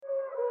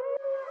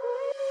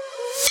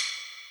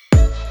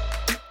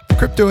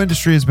Crypto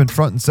industry has been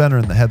front and center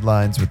in the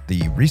headlines with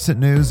the recent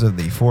news of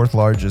the fourth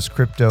largest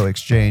crypto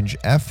exchange,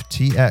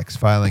 FTX,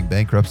 filing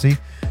bankruptcy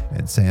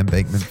and Sam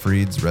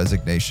Bankman-Fried's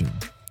resignation.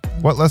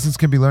 What lessons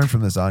can be learned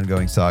from this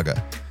ongoing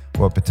saga?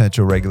 What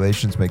potential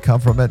regulations may come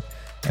from it?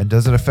 And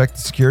does it affect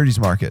the securities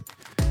market?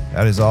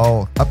 That is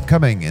all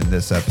upcoming in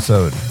this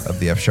episode of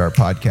the F Sharp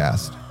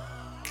Podcast.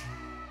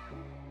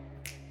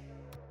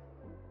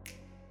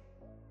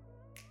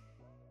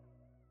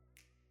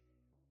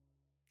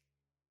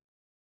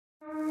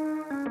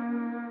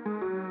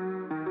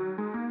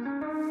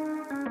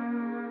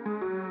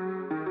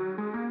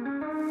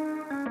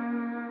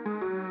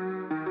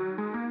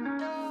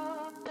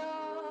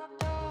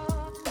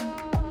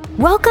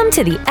 Welcome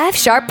to the F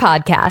Sharp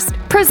Podcast,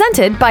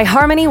 presented by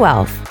Harmony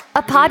Wealth,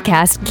 a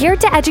podcast geared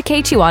to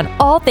educate you on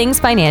all things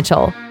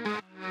financial.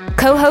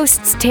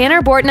 Co-hosts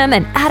Tanner Bortnam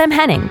and Adam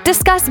Henning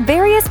discuss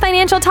various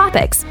financial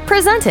topics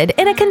presented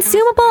in a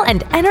consumable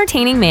and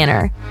entertaining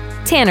manner.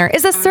 Tanner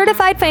is a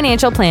certified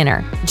financial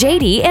planner,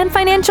 JD, and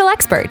financial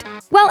expert,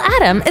 while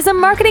Adam is a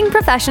marketing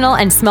professional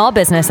and small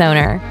business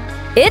owner.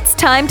 It's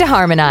time to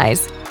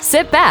harmonize.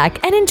 Sit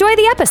back and enjoy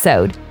the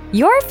episode.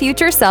 Your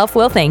future self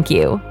will thank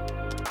you.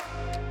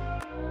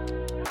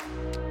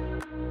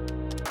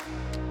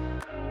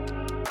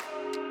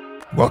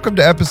 Welcome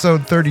to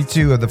episode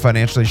 32 of the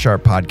Financially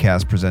Sharp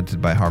Podcast presented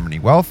by Harmony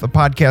Wealth, a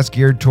podcast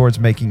geared towards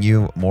making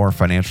you more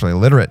financially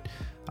literate.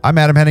 I'm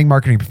Adam Henning,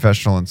 marketing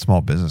professional and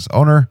small business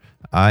owner.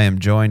 I am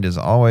joined as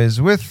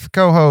always with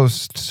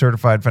co-host,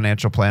 certified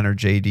financial planner,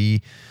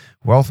 JD,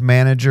 wealth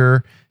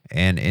manager,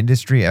 and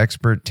industry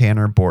expert,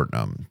 Tanner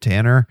Bortnam.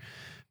 Tanner,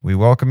 we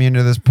welcome you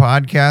into this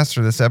podcast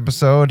or this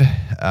episode.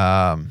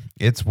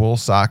 It's wool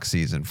sock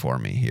season for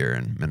me here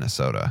in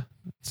Minnesota.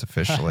 It's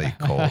officially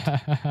cold.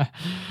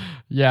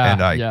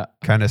 And I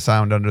kind of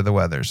sound under the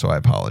weather, so I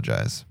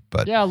apologize.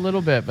 But yeah, a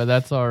little I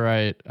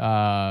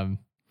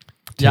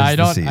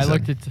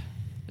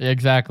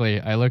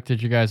looked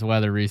at you guys'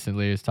 weather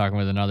recently. I was talking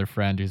with another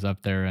friend who's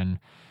up there, and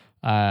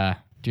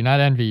do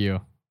not envy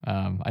you.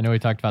 I know we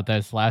talked about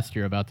this last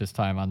year about this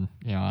time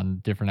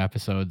on different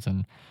episodes,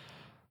 and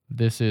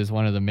this is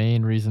one of the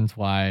main reasons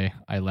why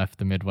I left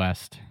the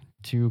Midwest.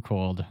 Too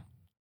cold.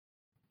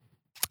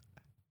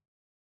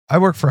 I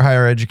work for a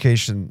higher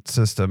education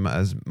system,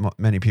 as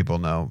many people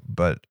know,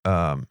 but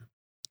I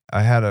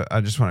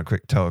just want to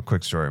tell a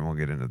quick story and we'll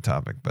get into the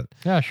topic. But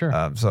yeah, sure.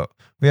 So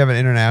we have an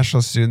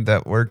international student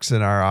that works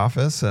in our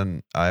office,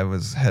 and I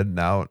was heading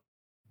out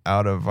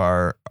of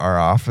our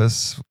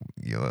office,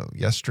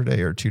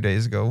 yesterday or 2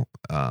 days ago.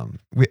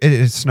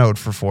 It snowed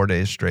for 4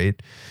 days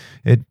straight.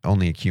 It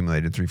only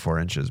accumulated 3-4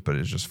 inches, but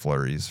it's just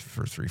flurries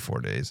for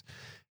 3-4 days.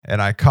 And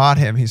I caught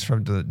him. He's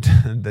from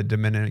the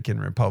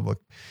Dominican Republic.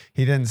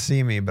 He didn't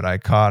see me, but I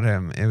caught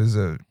him. It was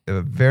a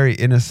very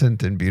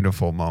innocent and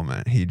beautiful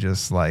moment. He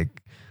just it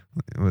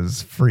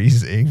was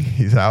freezing.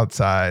 He's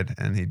outside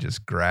and he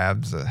just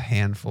grabs a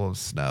handful of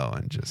snow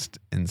and just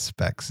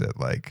inspects it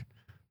like,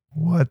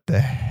 what the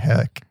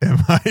heck am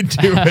I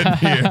doing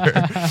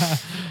here?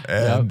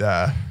 And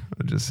I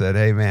just said,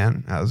 hey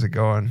man, how's it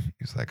going?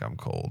 He's like, I'm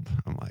cold.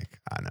 I'm like,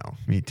 I know,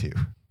 me too.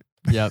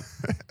 Yep.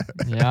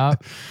 Yeah.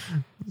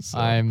 So.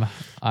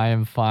 I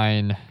am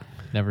fine.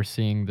 Never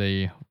seeing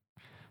the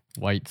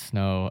white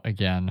snow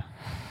again.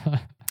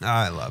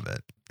 I love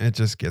it. It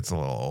just gets a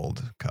little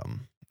old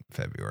come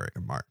February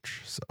or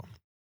March. So,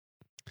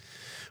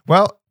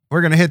 well,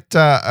 we're going to hit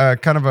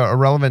kind of a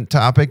relevant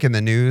topic in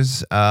the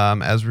news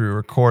as we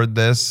record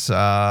this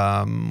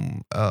a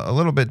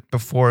little bit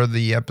before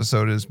the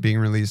episode is being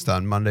released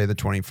on Monday, the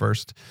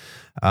 21st.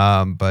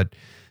 But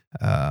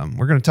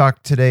we're going to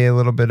talk today a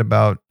little bit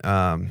about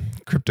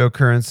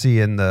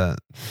cryptocurrency and the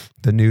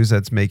news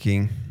that's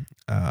making,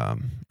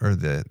 or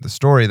the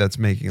story that's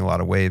making a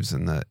lot of waves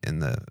in the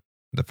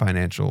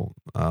financial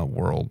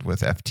world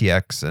with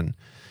FTX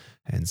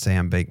and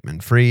Sam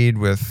Bankman-Fried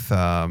with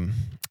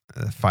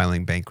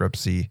filing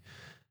bankruptcy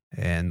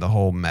and the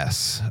whole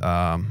mess.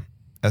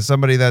 As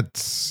somebody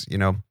that's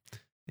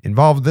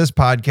involved with this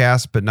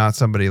podcast, but not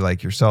somebody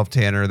like yourself,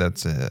 Tanner,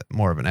 that's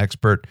more of an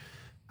expert.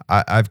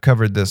 I've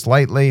covered this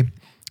lightly.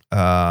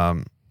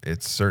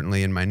 It's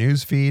certainly in my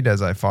news feed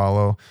as I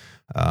follow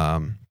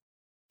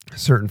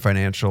certain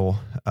financial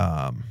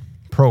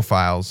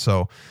profiles.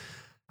 So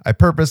I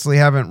purposely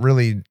haven't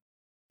really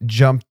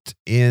jumped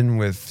in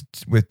with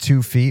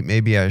 2 feet.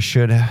 Maybe I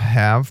should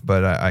have,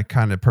 but I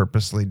kind of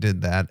purposely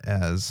did that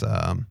as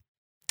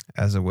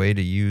a way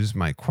to use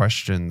my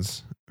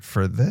questions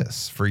for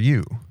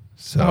you.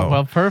 So, oh,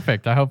 well,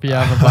 perfect. I hope you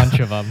have a bunch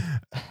of them.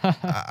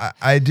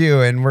 I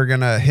do, and we're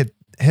gonna hit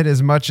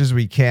as much as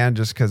we can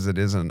just because it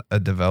isn't a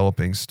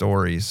developing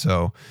story.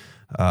 So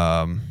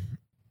I'm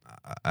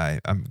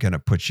going to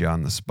put you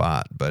on the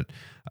spot. But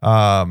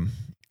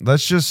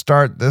let's just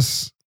start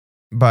this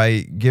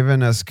by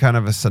giving us kind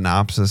of a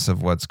synopsis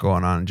of what's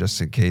going on,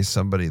 just in case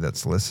somebody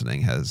that's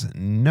listening has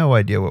no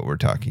idea what we're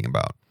talking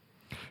about.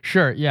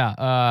 Sure,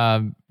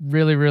 yeah.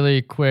 Really,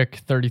 really quick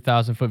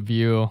 30,000 foot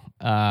view.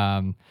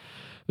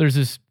 There's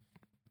this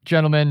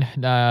gentleman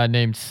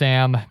named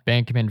Sam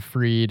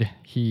Bankman-Fried.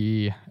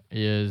 He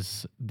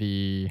is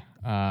the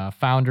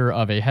founder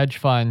of a hedge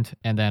fund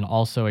and then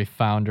also a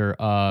founder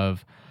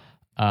of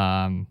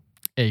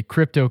a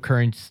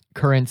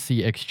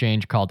cryptocurrency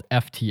exchange called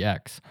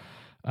FTX.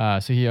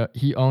 So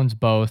he owns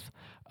both.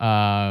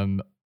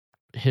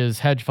 His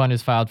hedge fund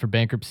is filed for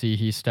bankruptcy.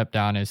 He stepped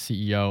down as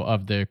CEO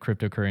of the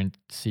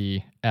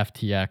cryptocurrency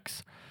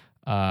FTX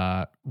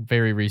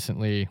very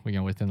recently,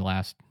 within the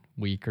last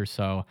week or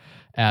so.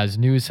 As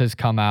news has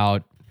come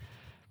out,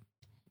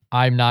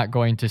 I'm not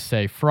going to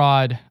say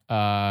fraud.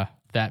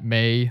 That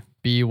may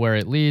be where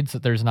it leads.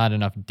 There's not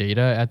enough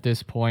data at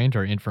this point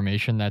or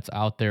information that's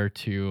out there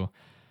to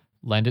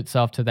lend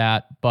itself to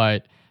that,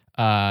 but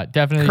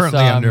definitely currently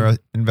under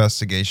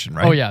investigation,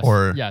 right? Oh yes,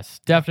 yes,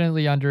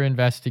 definitely under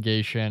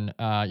investigation.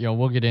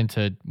 We'll get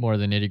into more of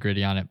the nitty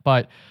gritty on it,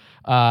 but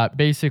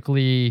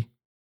basically,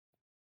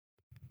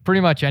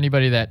 pretty much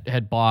anybody that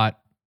had bought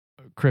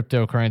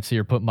cryptocurrency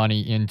or put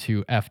money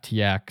into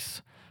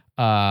FTX,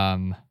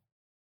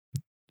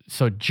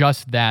 so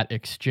just that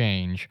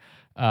exchange,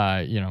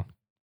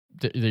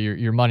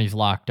 your money's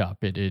locked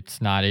up.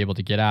 It's not able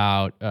to get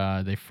out.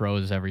 They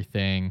froze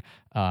everything.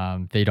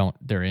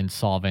 They're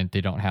insolvent.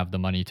 They don't have the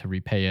money to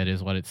repay it,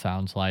 is what it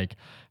sounds like.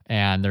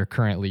 And they're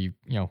currently,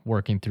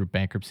 working through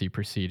bankruptcy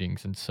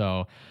proceedings. And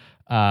so,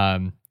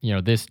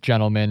 this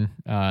gentleman,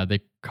 they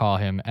call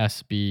him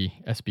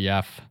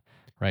SBF,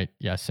 right?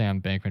 Yeah.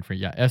 Sam Bankman-Fried.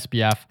 Yeah.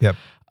 SBF. Yep.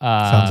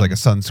 Sounds like a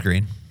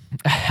sunscreen.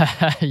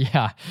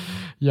 Yeah.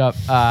 Yep.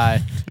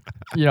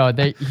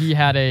 He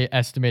had a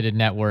estimated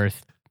net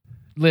worth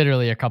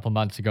literally a couple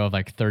months ago of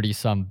like 30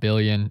 some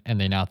billion, and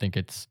they now think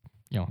it's,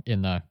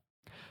 in the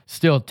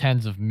still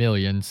tens of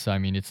millions. I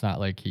mean, it's not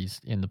like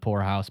he's in the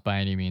poorhouse by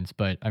any means,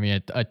 but I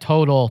mean, a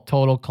total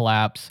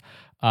collapse,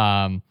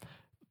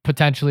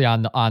 potentially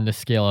on the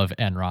scale of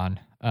Enron,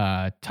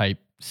 type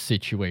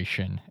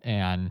situation.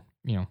 And,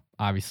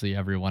 obviously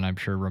everyone I'm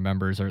sure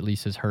remembers, or at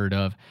least has heard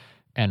of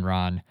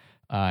Enron,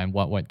 and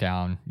what went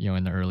down,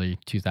 in the early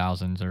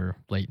 2000s or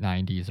late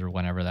 90s or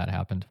whenever that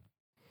happened.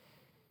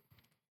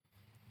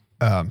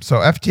 So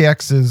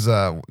FTX is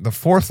the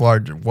fourth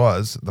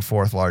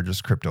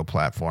largest crypto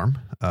platform,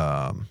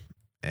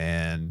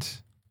 and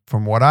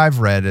from what I've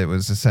read, it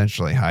was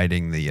essentially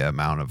hiding the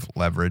amount of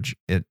leverage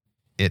it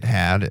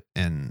had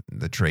in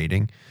the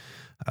trading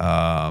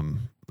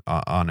on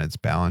its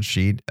balance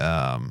sheet.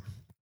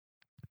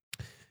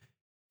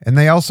 And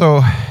he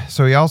also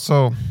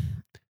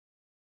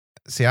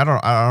see, I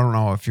don't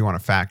know if you want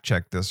to fact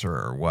check this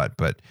or what,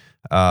 but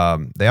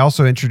they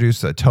also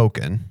introduced a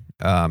token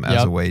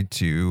as a way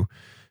to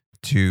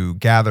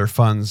gather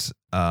funds,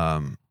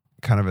 kind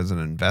of as an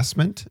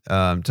investment,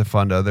 to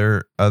fund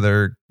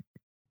other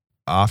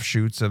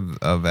offshoots of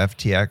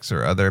FTX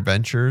or other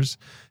ventures,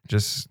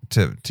 just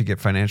to get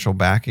financial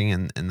backing,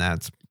 and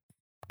that's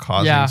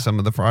causing some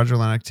of the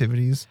fraudulent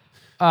activities.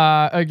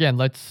 Again,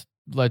 let's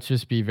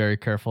just be very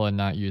careful and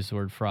not use the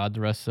word fraud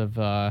the rest of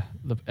the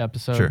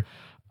episode. Sure.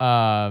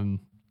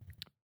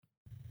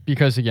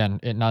 Because again,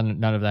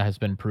 none of that has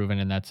been proven,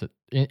 and that's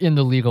in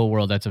the legal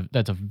world. That's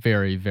a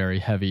very, very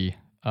heavy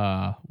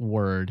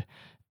word,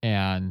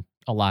 and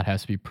a lot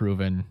has to be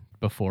proven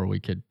before we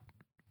could,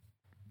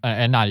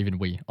 and not even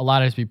we. A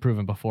lot has to be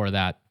proven before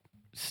that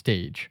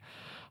stage.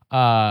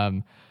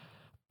 But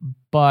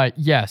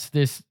yes,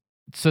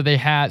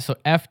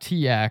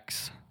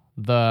 FTX,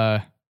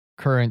 the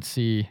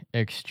currency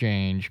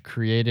exchange,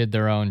 created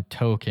their own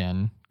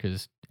token,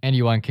 because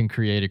anyone can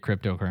create a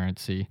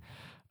cryptocurrency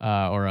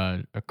or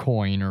a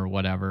coin or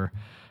whatever.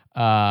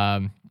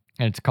 And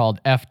it's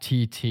called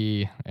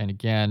FTT. And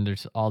again,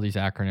 there's all these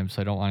acronyms,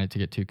 so I don't want it to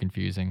get too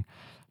confusing.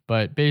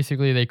 But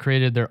basically, they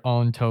created their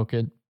own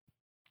token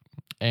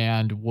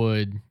and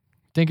would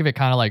think of it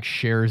kind of like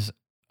shares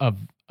of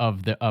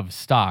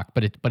stock,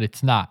 but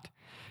it's not.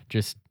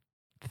 Just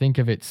think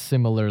of it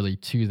similarly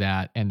to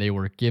that. And they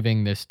were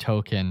giving this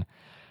token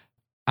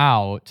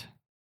out,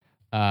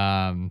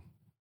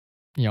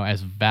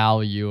 as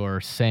value,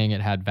 or saying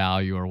it had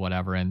value or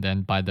whatever, and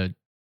then by the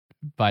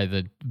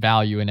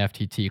value in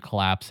FTT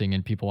collapsing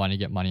and people want to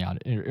get money out.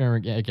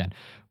 Again,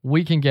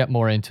 we can get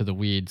more into the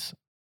weeds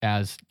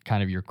as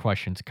kind of your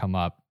questions come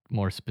up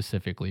more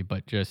specifically,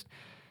 but just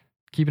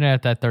keeping it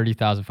at that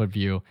 30,000 foot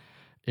view,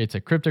 it's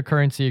a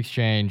cryptocurrency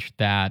exchange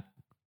that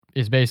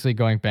is basically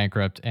going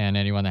bankrupt, and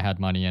anyone that had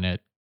money in it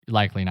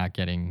likely not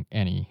getting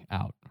any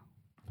out.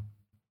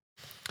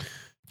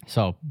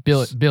 So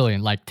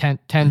billion, like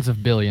tens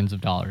of billions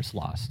of dollars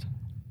lost.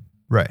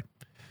 Right.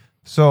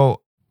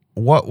 So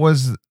what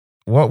was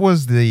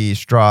the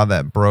straw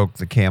that broke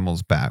the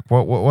camel's back?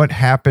 What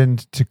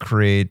happened to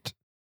create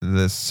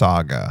this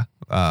saga?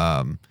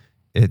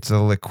 It's a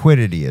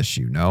liquidity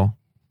issue, no?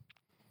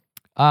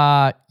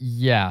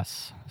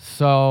 Yes.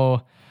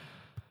 So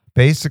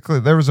basically,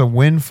 there was a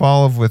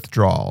windfall of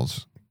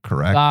withdrawals,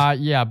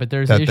 correct? Yeah, but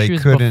there's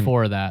issues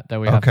before that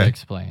we have to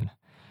explain.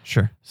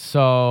 Sure.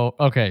 So,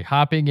 okay,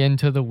 hopping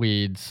into the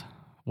weeds,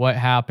 what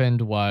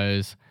happened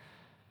was,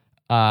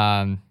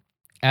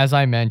 as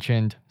I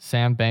mentioned,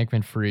 Sam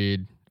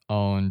Bankman-Fried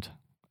owned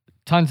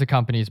tons of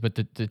companies, but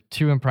the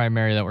two in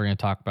primary that we're going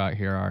to talk about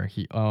here are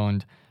he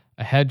owned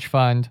a hedge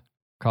fund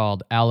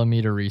called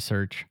Alameda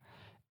Research,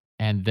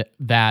 and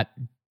that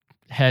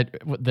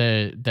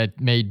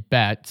made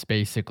bets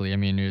basically. I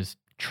mean, it was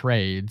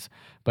trades,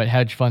 but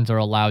hedge funds are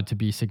allowed to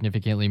be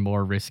significantly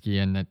more risky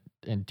and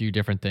do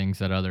different things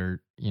that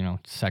other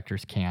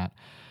sectors can't.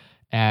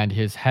 And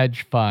his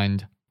hedge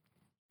fund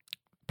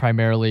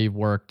primarily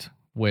worked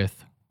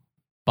with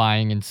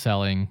buying and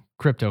selling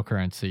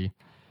cryptocurrency.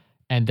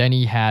 And then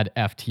he had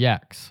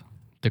FTX,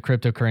 the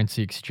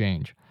cryptocurrency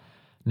exchange.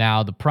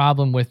 Now, the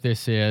problem with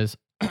this is,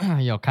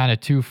 kind of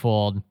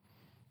twofold.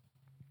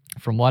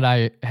 From what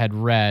I had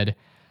read,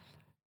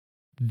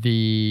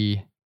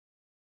 if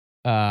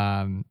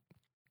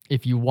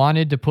you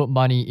wanted to put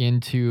money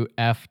into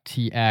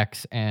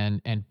FTX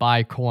and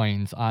buy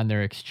coins on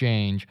their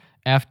exchange,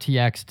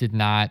 FTX did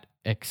not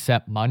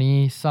accept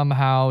money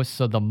somehow.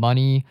 So the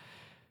money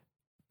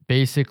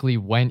basically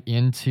went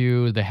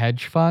into the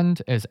hedge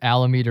fund as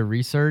Alameda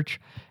Research,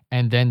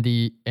 and then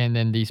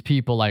these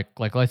people like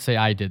let's say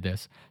I did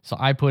this. So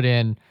I put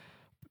in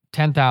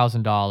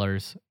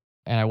 $10,000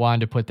 and I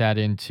wanted to put that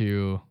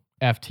into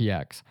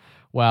FTX.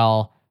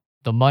 Well,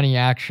 the money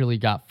actually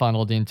got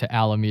funneled into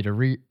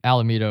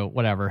Alameda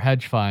whatever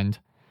hedge fund,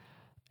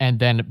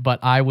 but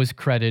I was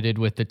credited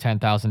with the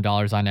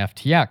 $10,000 on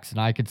FTX, and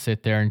I could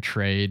sit there and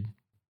trade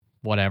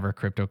whatever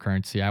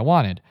cryptocurrency I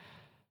wanted.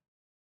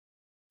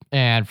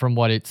 And from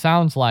what it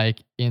sounds like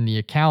in the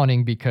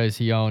accounting, because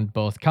he owned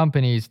both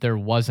companies, there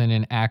wasn't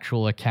an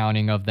actual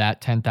accounting of that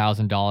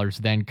 $10,000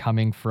 then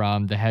coming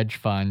from the hedge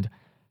fund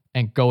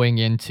and going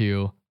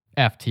into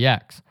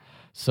FTX.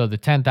 So the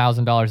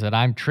 $10,000 that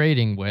I'm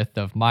trading with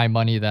of my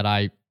money that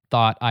I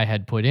thought I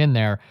had put in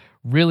there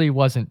really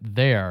wasn't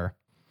there.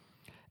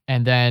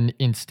 And then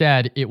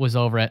instead it was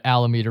over at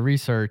Alameda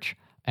Research,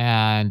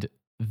 and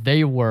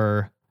they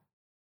were,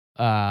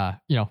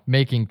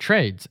 making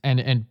trades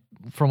and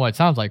from what it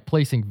sounds like,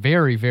 placing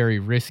very, very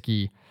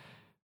risky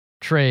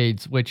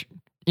trades, which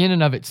in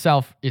and of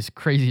itself is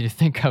crazy to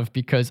think of,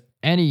 because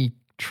any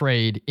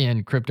trade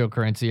in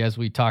cryptocurrency, as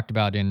we talked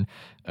about in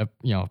a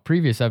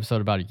previous episode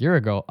about a year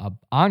ago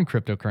on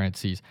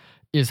cryptocurrencies,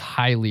 is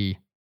highly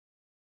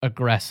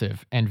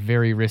aggressive and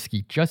very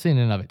risky just in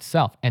and of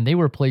itself. And they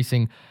were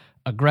placing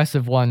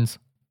aggressive ones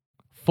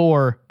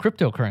for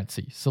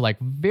cryptocurrency. So like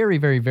very,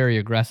 very, very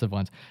aggressive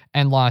ones,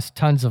 and lost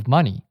tons of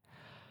money.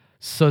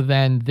 So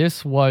then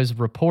this was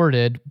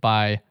reported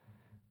by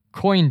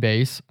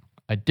Coinbase,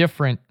 a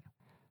different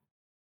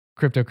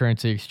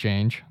cryptocurrency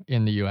exchange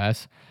in the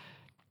US.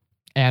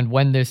 And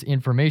when this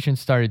information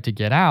started to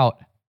get out,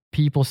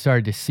 people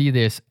started to see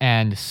this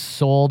and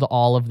sold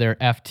all of their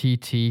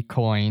FTT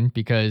coin,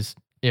 because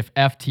if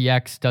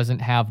FTX doesn't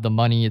have the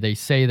money they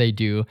say they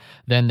do,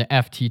 then the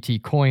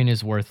FTT coin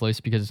is worthless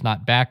because it's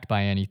not backed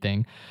by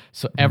anything.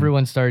 So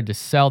everyone started to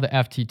sell the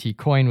FTT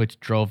coin,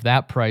 which drove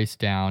that price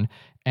down.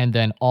 And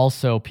then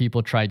also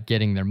people tried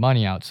getting their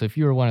money out. So if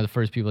you were one of the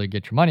first people to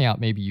get your money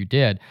out, maybe you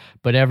did,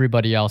 but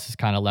everybody else is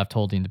kind of left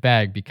holding the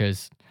bag,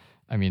 because,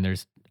 I mean,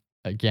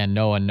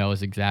 no one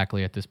knows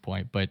exactly at this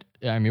point, but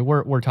I mean,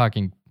 we're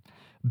talking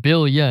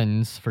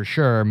billions for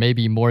sure,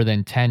 maybe more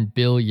than 10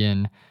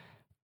 billion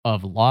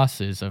of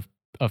losses of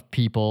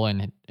people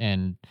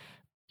and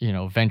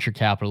venture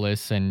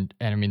capitalists and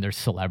I mean, there's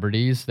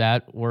celebrities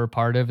that were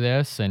part of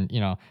this and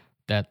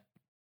that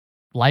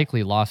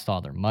likely lost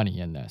all their money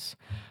in this.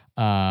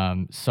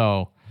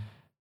 So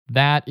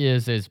that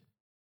is as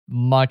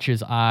much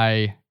as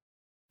I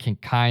can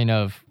kind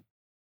of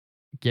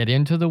get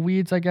into the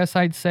weeds, I guess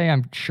I'd say.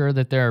 I'm sure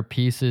that there are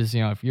pieces,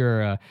 if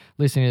you're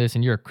listening to this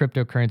and you're a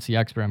cryptocurrency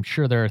expert, I'm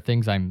sure there are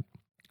things I'm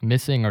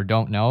missing or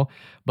don't know,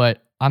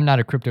 but I'm not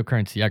a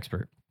cryptocurrency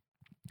expert.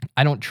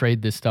 I don't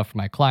trade this stuff for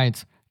my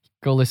clients.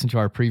 Go listen to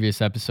our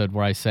previous episode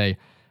where I say,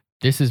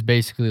 this is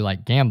basically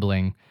like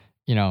gambling,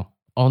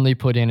 only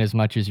put in as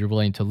much as you're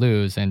willing to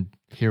lose. And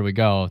here we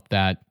go.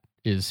 That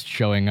is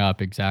showing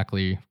up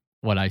exactly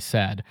what I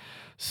said.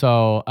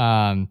 So,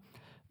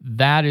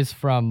 that is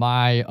from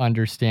my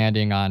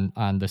understanding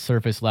on the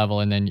surface level,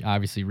 and then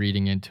obviously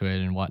reading into it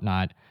and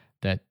whatnot,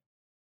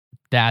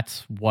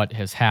 that's what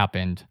has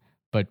happened.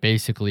 But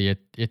basically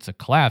it's a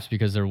collapse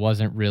because there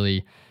wasn't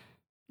really,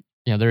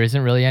 there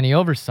isn't really any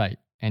oversight.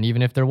 And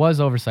even if there was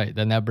oversight,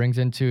 then that brings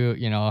into,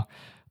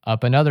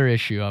 up another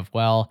issue of,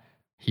 well,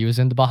 he was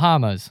in the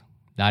Bahamas,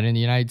 not in the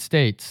United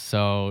States.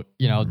 So,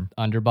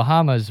 under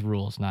Bahamas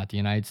rules, not the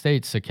United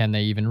States. So can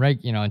they even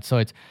and so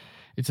it's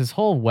this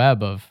whole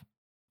web of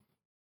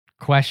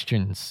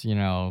questions,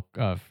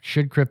 of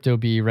should crypto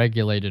be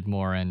regulated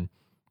more? And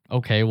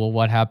okay, well,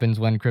 what happens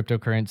when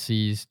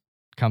cryptocurrencies,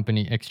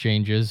 company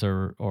exchanges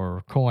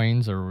or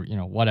coins or,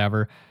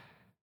 whatever,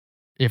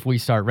 if we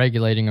start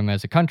regulating them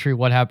as a country,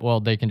 what happens? Well,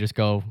 they can just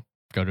go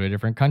to a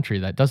different country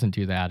that doesn't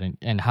do that.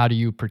 And how do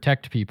you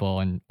protect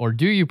people? Or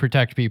do you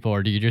protect people,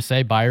 or do you just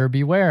say buyer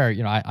beware?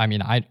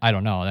 I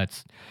don't know.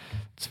 It's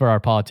for our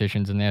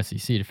politicians and the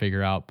SEC to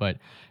figure out, but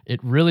it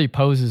really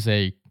poses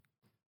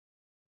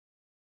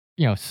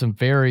some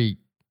very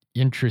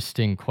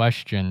interesting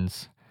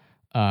questions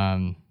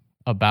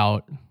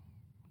about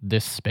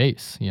this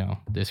space,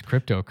 this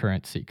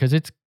cryptocurrency, because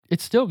it's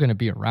still going to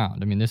be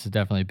around. I mean, this is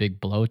definitely a big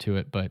blow to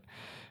it, but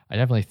I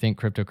definitely think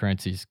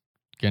cryptocurrency is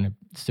going to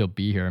still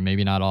be here.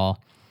 Maybe not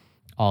all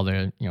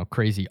the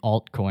crazy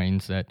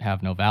altcoins that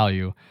have no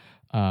value,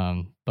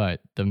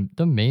 but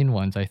the main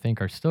ones I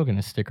think are still going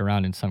to stick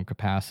around in some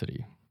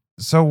capacity.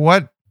 So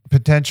what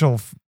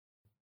potential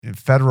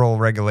federal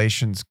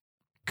regulations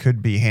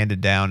could be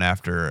handed down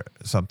after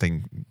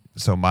something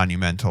so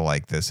monumental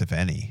like this, if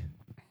any?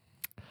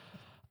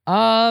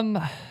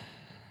 I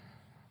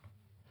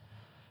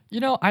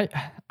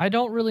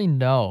don't really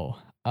know.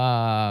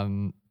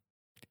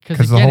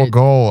 Because the whole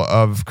goal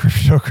of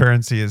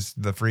cryptocurrency is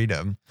the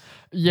freedom.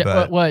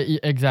 Yeah, well,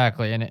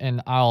 exactly.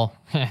 And I'll,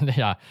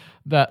 yeah,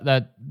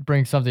 that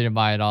brings something to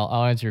mind.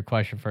 I'll answer your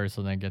question first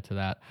and then get to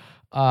that.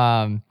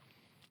 I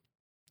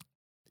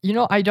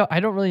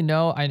don't really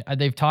know.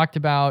 They've talked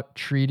about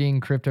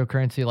treating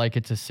cryptocurrency like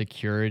it's a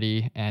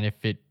security, and if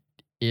it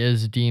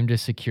is deemed a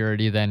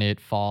security, then it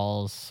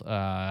falls,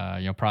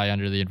 probably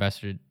under the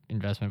Investment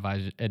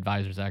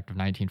Advisors Act of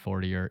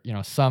 1940, or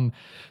some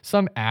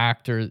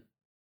act, or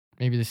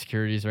maybe the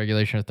Securities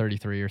Regulation of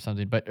 33 or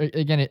something. But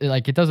again,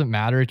 it doesn't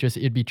matter.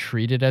 It'd be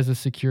treated as a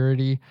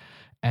security,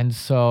 and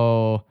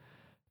so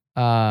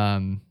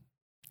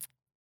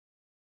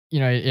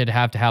it'd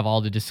have to have all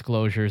the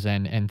disclosures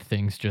and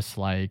things just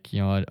like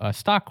a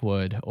stock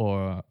would,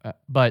 or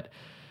but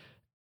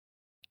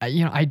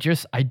I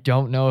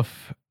don't know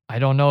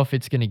if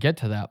it's going to get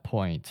to that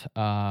point,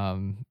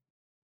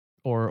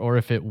 or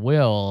if it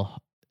will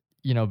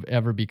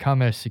ever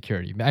become a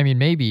security. I mean,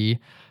 maybe,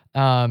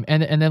 and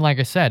then like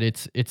I said,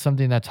 it's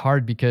something that's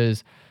hard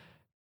because,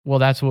 well,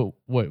 that's what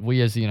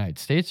we as the United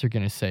States are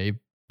going to say,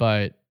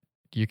 but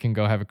you can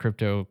go have a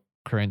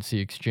cryptocurrency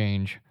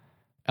exchange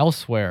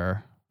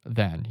elsewhere.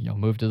 Then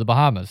move to the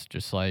Bahamas,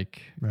 just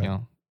like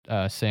Right.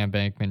 Sam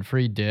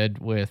Bankman-Fried did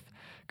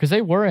because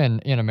they were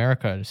in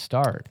America to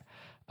start,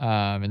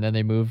 and then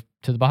they moved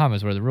to the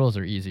Bahamas where the rules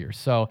are easier.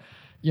 So,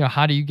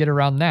 how do you get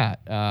around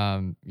that?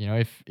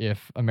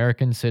 If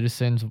American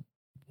citizens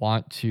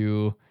want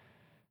to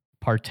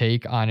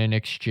partake on an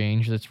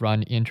exchange that's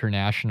run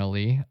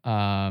internationally,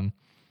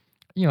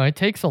 it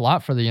takes a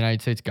lot for the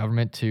United States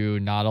government to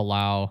not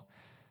allow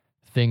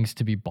things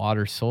to be bought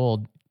or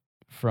sold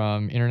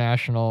from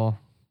international,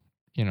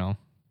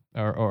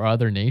 or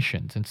other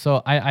nations. And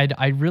so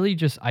I really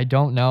I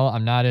don't know.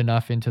 I'm not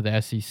enough into the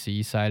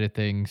SEC side of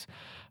things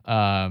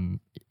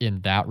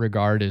in that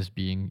regard as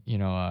being,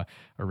 a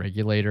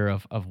regulator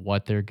of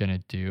what they're going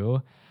to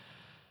do.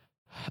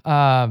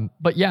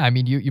 But yeah, I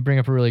mean, you bring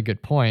up a really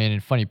good point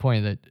and funny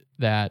point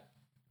that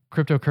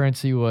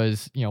cryptocurrency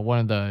was, one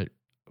of the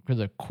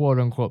quote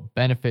unquote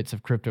benefits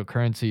of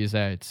cryptocurrency is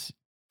that it's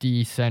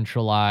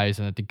decentralized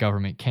and that the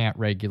government can't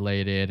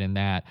regulate it, and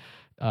that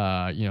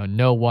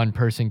no one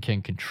person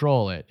can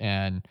control it.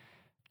 And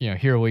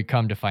here we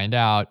come to find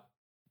out,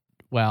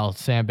 well,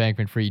 Sam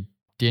Bankman-Fried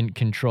didn't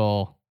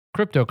control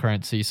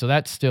cryptocurrency, so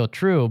that's still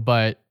true,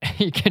 but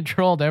he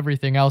controlled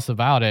everything else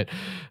about it.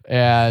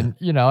 And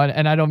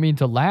and I don't mean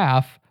to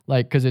laugh,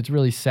 like, because it's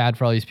really sad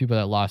for all these people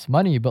that lost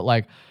money, but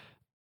like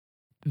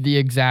the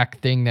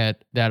exact thing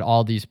that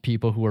all these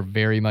people who were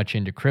very much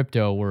into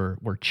crypto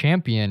were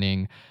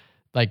championing,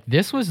 like,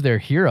 this was their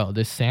hero,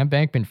 this Sam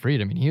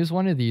Bankman-Fried. I mean, he was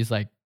one of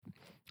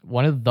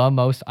the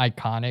most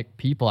iconic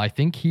people. I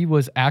think he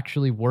was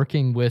actually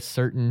working with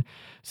certain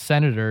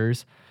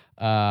senators.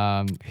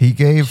 He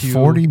gave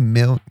 40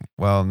 million,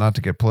 well, not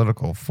to get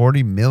political,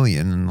 40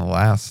 million in the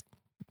last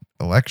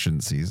election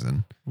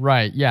season.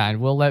 Right. Yeah.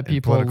 And we'll let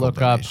people look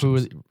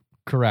donations. up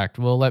correct.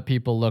 We'll let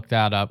people look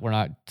that up. We're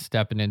not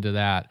stepping into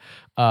that,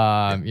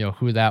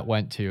 who that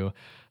went to.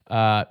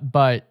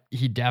 But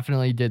he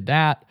definitely did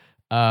that.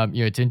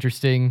 It's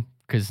interesting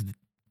because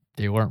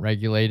they weren't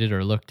regulated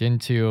or looked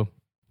into.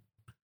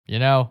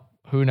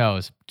 Who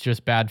knows?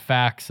 Just bad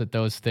facts that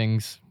those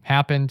things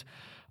happened.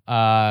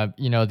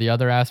 The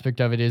other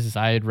aspect of it is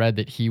I had read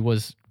that he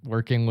was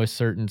working with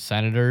certain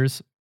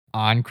senators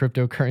on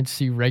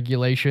cryptocurrency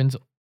regulations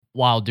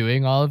while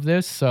doing all of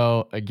this.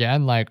 So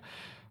again, like,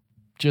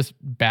 just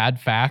bad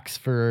facts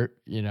for,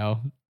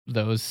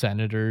 those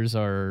senators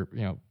or,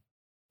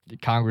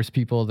 Congress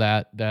people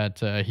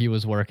that he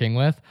was working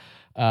with.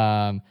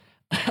 So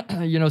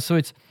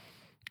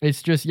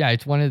it's just, yeah,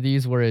 it's one of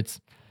these where it's,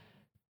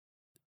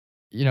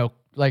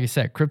 like I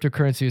said,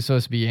 cryptocurrency is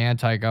supposed to be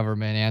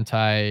anti-government,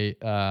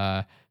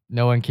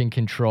 no one can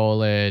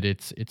control it.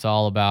 It's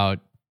all about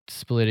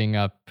splitting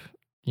up,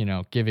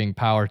 giving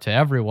power to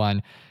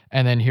everyone.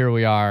 And then here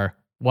we are,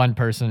 one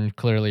person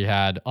clearly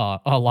had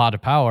a lot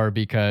of power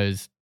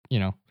because,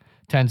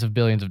 tens of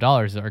billions of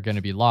dollars are going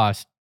to be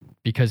lost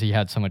because he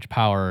had so much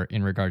power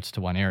in regards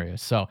to one area.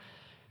 So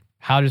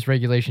how does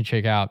regulation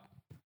shake out?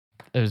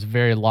 There's a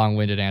very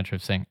long-winded answer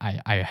of saying,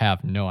 I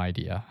have no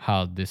idea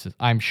how this is.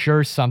 I'm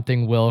sure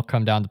something will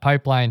come down the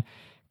pipeline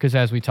because,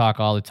 as we talk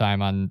all the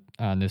time on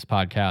this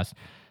podcast,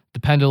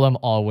 the pendulum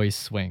always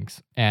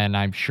swings. And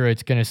I'm sure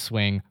it's going to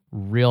swing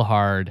real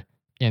hard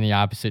in the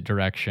opposite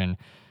direction.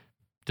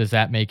 Does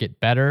that make it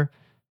better?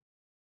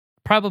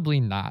 Probably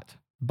not.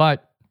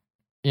 But,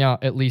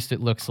 at least it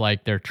looks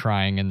like they're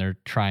trying and they're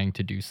trying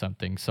to do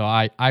something. So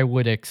I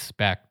would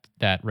expect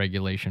that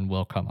regulation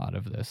will come out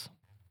of this.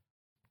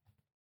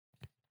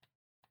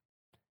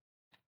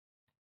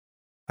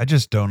 I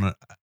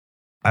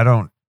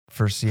don't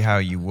foresee how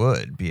you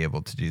would be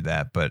able to do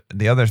that. But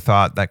the other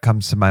thought that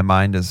comes to my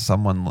mind is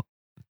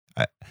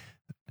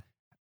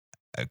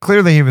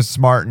clearly he was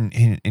smart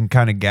and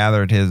kind of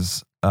gathered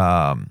his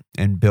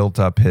and built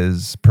up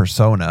his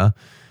persona.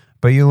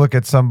 But you look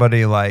at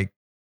somebody like,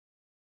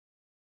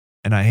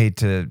 and I hate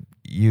to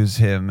use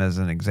him as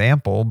an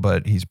example,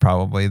 but he's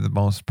probably the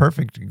most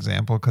perfect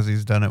example because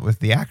he's done it with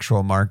the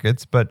actual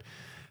markets. But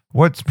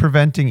what's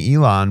preventing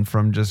Elon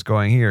from just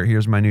going,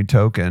 here's my new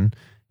token,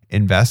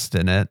 invest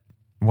in it?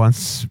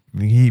 Once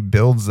he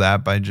builds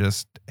that by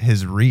just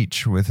his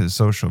reach with his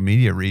social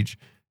media reach,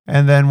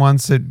 and then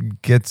once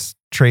it gets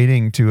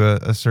trading to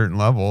a certain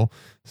level,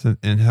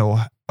 and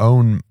he'll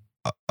own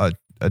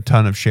a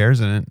ton of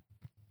shares in it,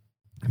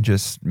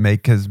 just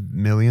make his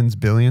millions,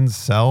 billions,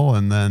 sell,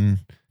 and then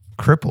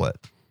cripple it.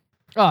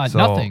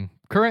 Nothing.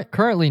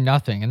 Currently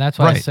nothing. And that's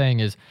what I was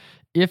saying is,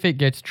 if it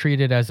gets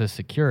treated as a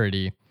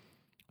security,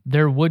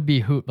 there would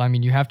be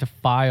you have to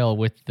file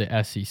with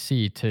the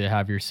SEC to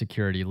have your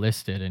security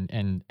listed.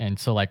 And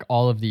so like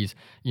all of these,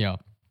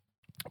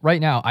 right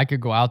now I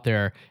could go out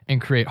there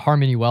and create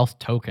Harmony Wealth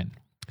token.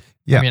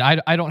 Yeah. I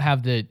mean, I don't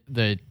have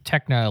the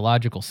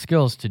technological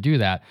skills to do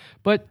that,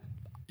 but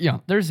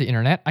there's the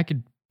internet. I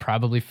could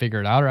probably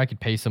figure it out, or I could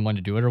pay someone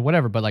to do it or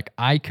whatever. But like,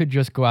 I could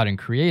just go out and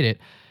create it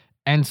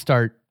and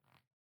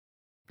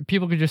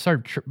people could just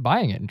start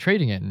buying it and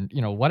trading it and,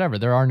 whatever.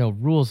 There are no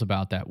rules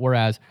about that.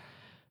 Whereas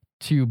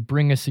to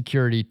bring a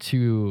security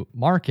to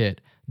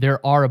market,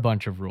 there are a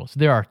bunch of rules.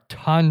 There are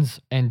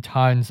tons and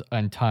tons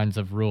and tons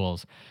of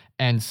rules.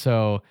 And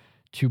so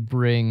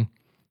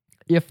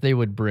if they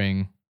would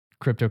bring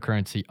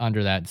cryptocurrency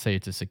under that and say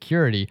it's a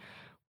security,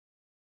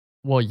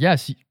 well,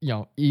 yes,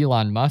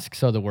 Elon Musk,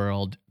 so the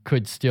world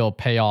could still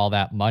pay all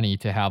that money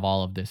to have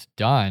all of this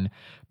done.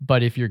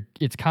 But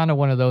it's kind of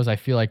one of those, I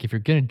feel like if you're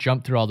going to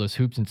jump through all those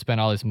hoops and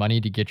spend all this money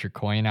to get your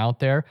coin out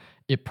there,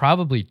 it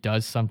probably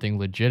does something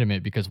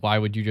legitimate, because why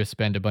would you just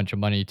spend a bunch of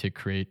money to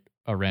create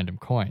a random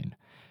coin?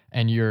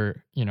 And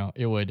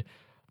it would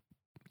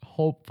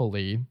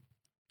hopefully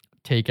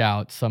take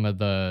out some of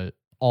the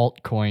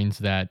altcoins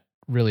that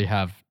really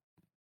have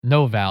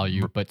no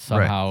value, but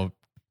somehow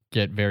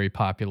get very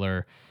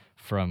popular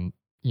from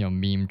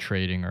meme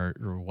trading or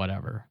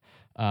whatever.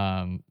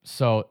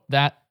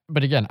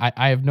 But again,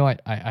 I have no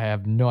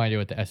idea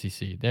what the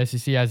SEC. The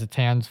SEC has its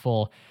hands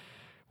full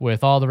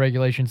with all the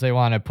regulations they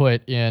want to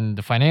put in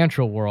the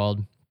financial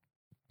world.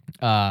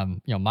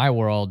 My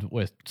world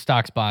with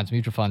stocks, bonds,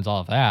 mutual funds,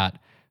 all of that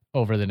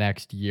over the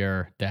next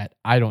year. That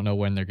I don't know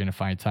when they're going to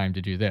find time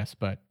to do this,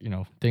 but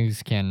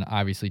things can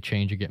obviously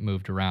change and get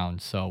moved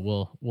around.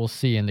 So we'll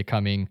see in the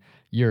coming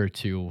year or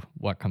two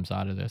what comes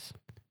out of this.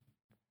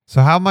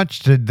 So how much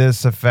did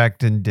this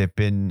affect and dip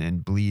in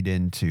and bleed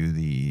into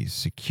the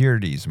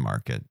securities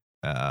market?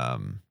 I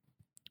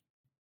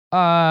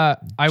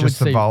would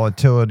say the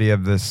volatility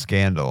of this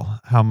scandal.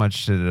 How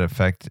much did it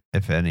affect,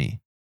 if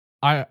any?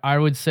 I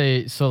would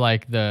say so.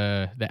 Like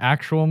the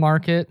actual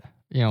market,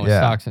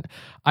 stocks.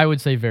 I would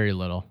say very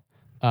little.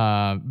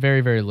 Very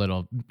very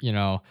little.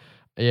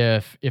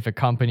 If a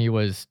company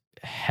was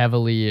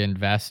heavily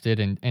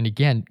invested, and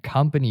again,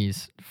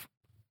 companies.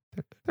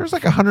 There's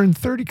like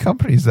 130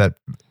 companies that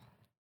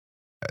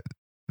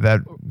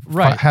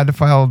had to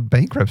file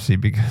bankruptcy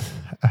because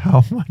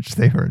how much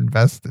they were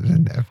invested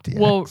in FTX.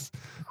 Well,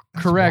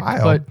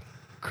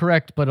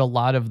 correct, but a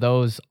lot of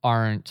those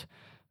aren't.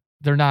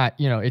 They're not.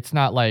 It's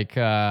not like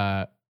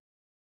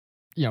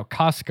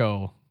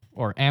Costco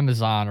or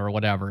Amazon or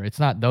whatever. It's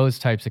not those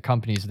types of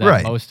companies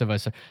that most of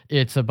us.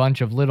 It's a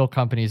bunch of little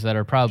companies that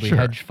are probably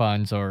hedge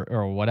funds or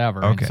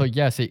whatever. Okay. And so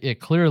yes,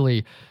 it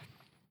clearly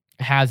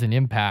has an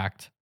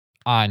impact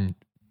on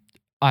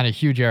a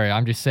huge area.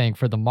 I'm just saying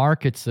for the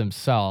markets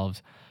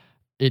themselves,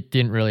 it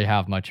didn't really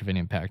have much of an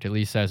impact, at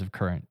least as of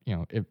current.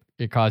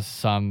 It caused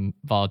some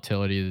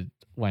volatility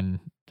when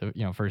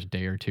the first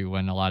day or two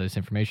when a lot of this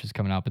information is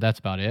coming out, but that's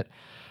about it.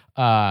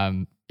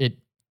 It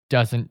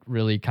doesn't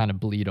really kind of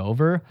bleed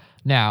over.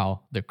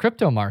 Now, the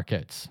crypto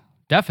markets,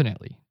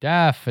 definitely.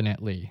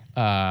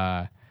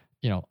 A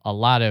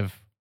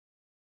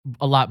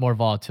lot more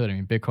volatility. I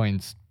mean,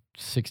 Bitcoin's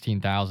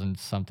 16,000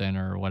 something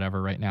or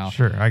whatever right now.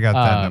 Sure, I got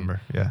that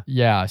number. Yeah.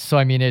 Yeah. So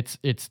I mean, it's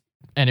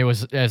and it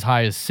was as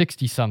high as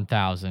 60 some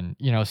thousand.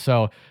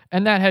 So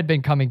and that had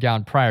been coming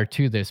down prior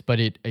to this, but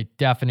it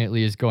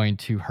definitely is going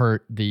to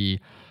hurt the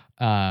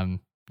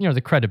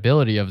the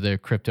credibility of the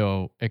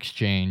crypto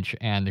exchange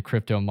and the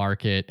crypto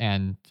market,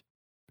 and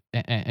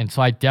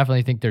so I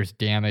definitely think there's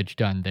damage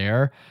done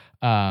there.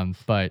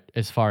 But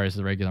as far as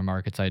the regular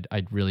markets, I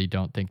really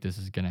don't think this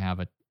is going to have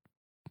a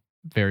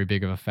very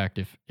big of effect,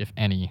 if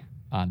any,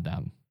 on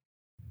them.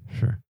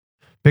 Sure.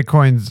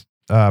 Bitcoin's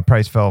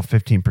price fell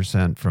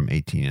 15% from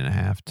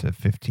 18.5 to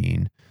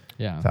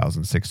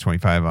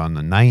 15,625 on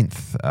the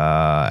 9th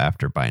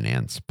after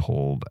Binance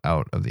pulled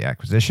out of the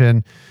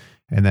acquisition.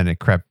 And then it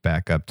crept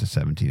back up to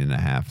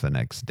 17.5 the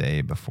next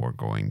day before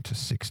going to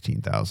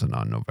 16,000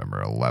 on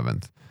November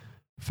 11th,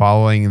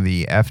 following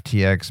the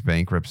FTX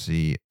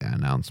bankruptcy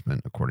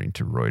announcement, according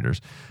to Reuters.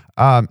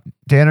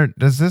 Tanner,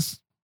 does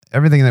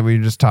everything that we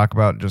just talked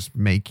about just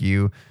make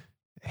you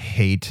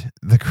hate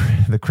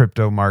the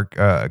crypto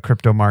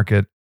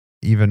market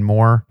even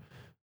more?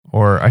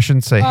 Or I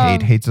shouldn't say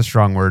hate. Hate's a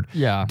strong word.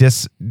 Yeah.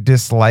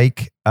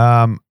 Dislike.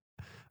 No.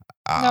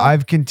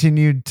 I've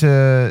continued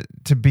to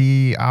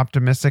be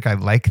optimistic. I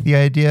like the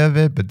idea of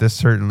it, but this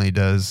certainly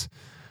does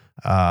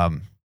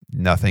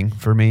nothing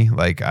for me.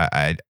 Like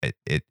I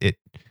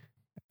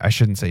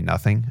shouldn't say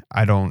nothing.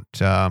 I don't.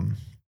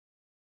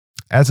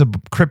 As a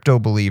crypto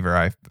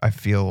believer, I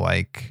feel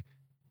like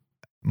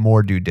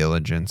more due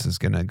diligence is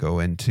going to go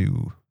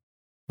into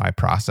my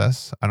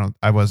process.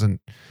 I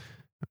wasn't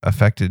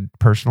affected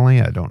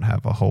personally. I don't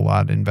have a whole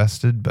lot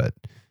invested, but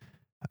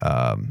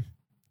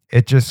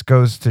it just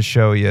goes to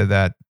show you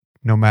that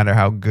no matter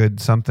how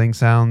good something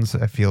sounds,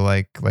 I feel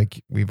like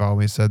we've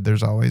always said,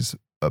 there's always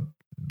a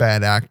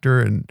bad actor,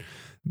 and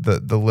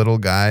the little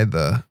guy,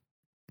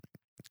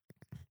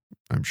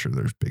 I'm sure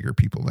there's bigger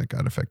people that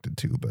got affected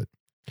too, but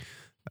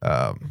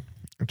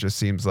it just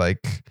seems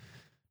like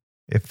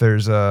if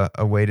there's a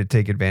way to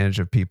take advantage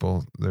of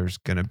people, there's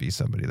going to be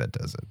somebody that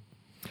does it.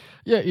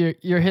 Yeah,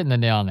 you're hitting the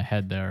nail on the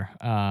head there.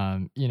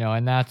 And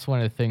that's one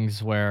of the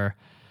things where,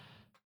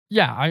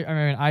 I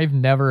mean, I've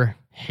never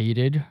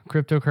hated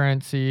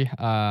cryptocurrency.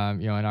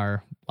 In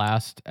our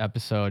last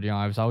episode,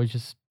 I was always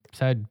just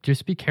said,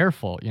 just be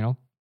careful,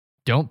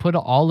 don't put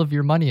all of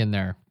your money in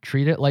there.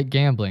 Treat it like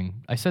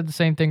gambling. I said the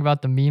same thing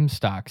about the meme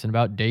stocks and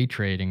about day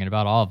trading and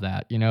about all of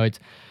that.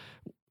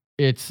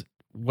 It's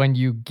when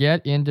you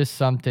get into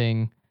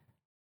something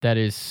that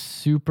is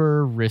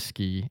super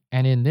risky,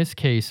 and in this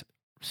case,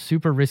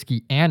 super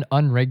risky and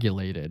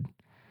unregulated,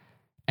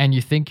 and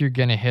you think you're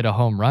going to hit a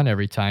home run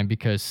every time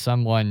because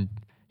someone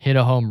hit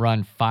a home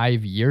run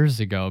 5 years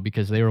ago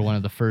because they were one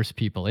of the first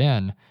people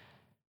in,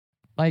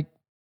 that's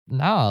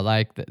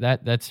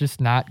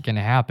just not going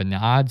to happen. The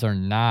odds are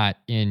not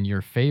in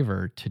your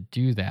favor to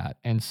do that.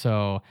 And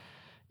so,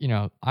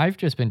 I've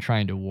just been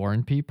trying to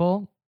warn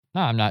people.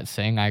 No, I'm not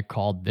saying I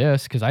called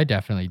this, because I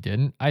definitely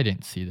didn't. I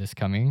didn't see this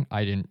coming.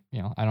 I don't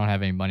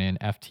have any money in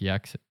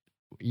FTX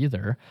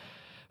either.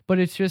 But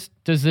it's just,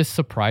 does this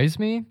surprise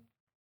me?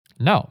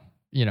 No.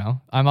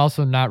 I'm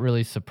also not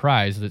really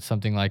surprised that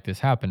something like this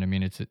happened. I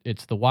mean,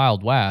 it's the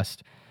Wild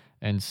West.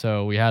 And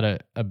so we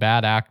had a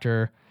bad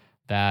actor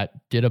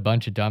that did a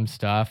bunch of dumb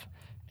stuff,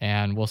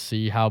 and we'll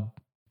see how,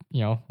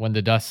 when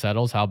the dust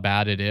settles, how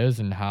bad it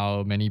is and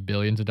how many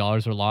billions of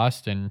dollars are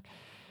lost, and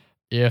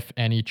if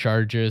any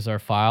charges are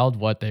filed,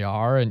 what they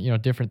are,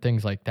 and, different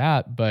things like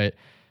that. But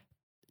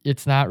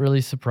it's not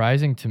really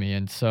surprising to me.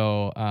 And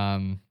so,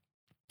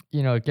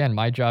 again,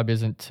 my job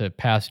isn't to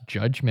pass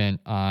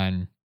judgment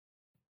on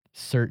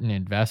certain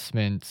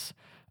investments,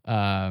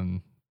 as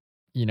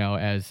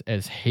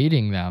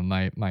hating them.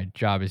 My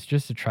job is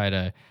just to try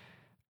to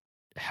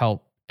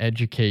help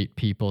educate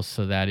people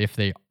so that if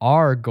they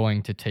are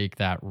going to take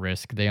that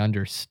risk, they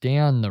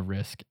understand the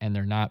risk and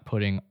they're not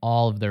putting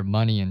all of their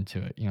money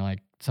into it. Like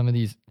some of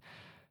these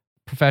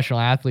professional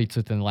athletes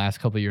within the last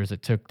couple of years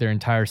that took their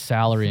entire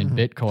salary in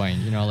Bitcoin,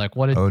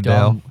 what a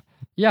Odell.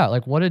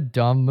 what a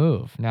dumb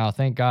move. Now,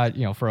 thank God,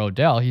 for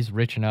Odell, he's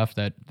rich enough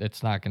that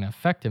it's not going to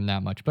affect him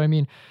that much. But I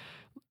mean,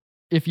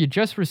 if you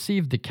just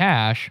received the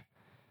cash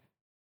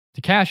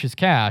is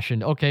cash.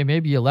 And okay,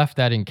 maybe you left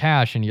that in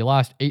cash and you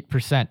lost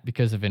 8%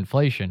 because of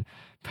inflation.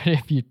 But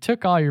if you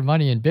took all your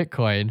money in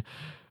Bitcoin,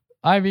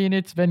 I mean,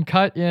 it's been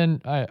cut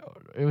in,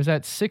 it was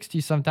at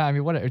 60 sometime. I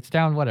mean, it's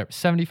down,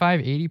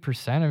 75,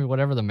 80%? I mean,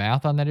 whatever the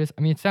math on that is.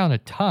 I mean, it's down a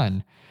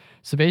ton.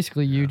 So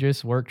basically you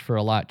just worked for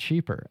a lot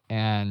cheaper.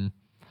 And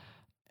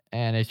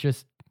it's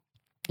just,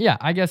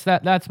 I guess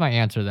that's my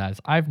answer to that. Is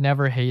I've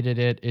never hated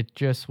it. It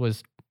just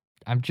was,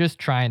 I'm just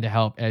trying to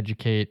help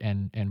educate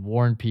and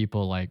warn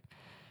people,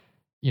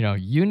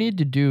 you need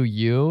to do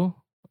you.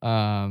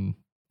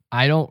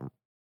 I don't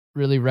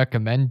really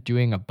recommend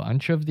doing a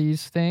bunch of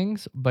these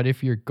things, but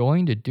if you're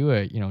going to do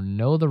it,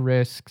 know the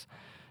risks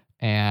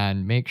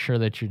and make sure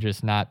that you're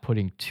just not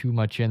putting too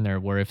much in there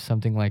where if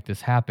something like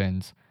this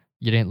happens,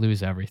 you didn't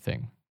lose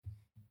everything.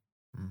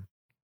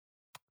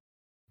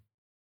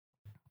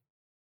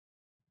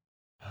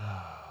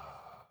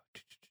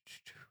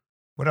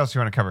 What else do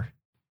you want to cover?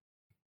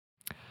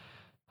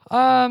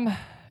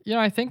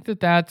 I think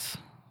that's...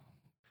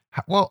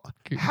 Well,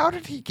 how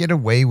did he get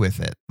away with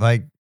it?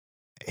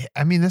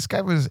 I mean, this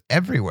guy was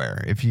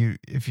everywhere. If you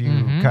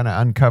kind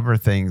of uncover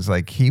things,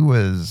 he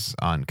was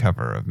on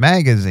cover of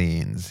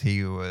magazines.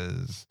 He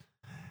was,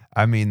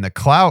 the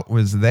clout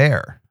was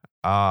there.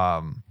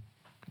 And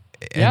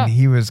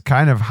he was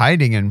kind of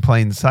hiding in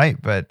plain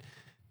sight, but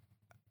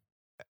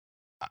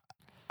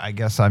I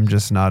guess I'm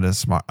just not as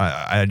smart.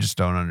 I just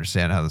don't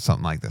understand how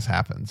something like this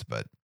happens,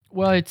 but.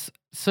 Well,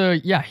 So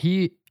yeah,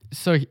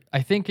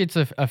 I think it's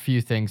a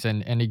few things,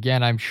 and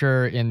again, I'm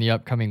sure in the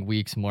upcoming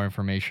weeks more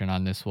information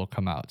on this will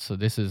come out. So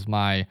this is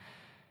my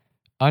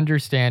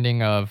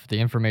understanding of the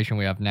information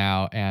we have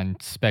now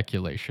and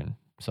speculation.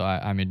 So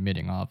I'm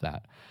admitting all of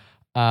that.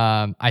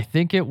 I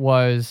think it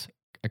was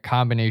a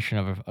combination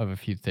of a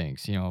few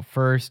things.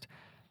 First,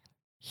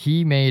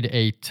 he made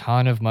a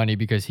ton of money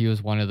because he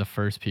was one of the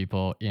first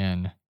people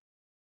in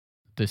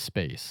this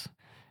space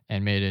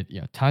and made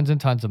it, tons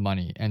and tons of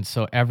money. And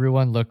so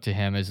everyone looked to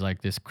him as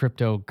like this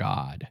crypto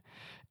god.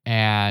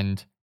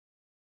 And,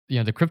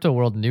 the crypto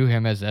world knew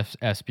him as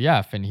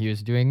SBF, and he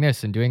was doing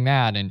this and doing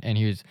that. And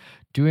he was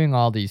doing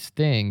all these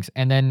things.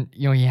 And then,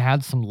 he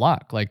had some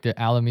luck, like the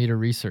Alameda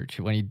Research,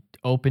 when he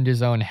opened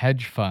his own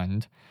hedge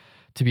fund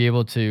to be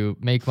able to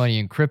make money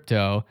in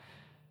crypto.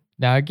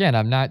 Now, again,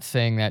 I'm not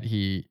saying that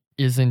he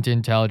isn't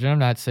intelligent. I'm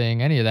not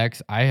saying any of that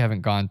because I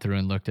haven't gone through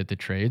and looked at the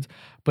trades.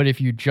 But if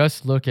you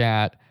just look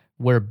at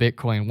where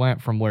Bitcoin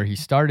went from where he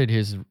started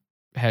his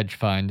hedge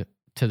fund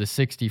to the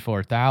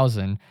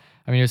 64,000,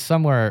 I mean, it's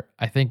somewhere,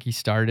 I think he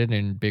started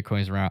in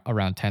Bitcoin's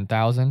around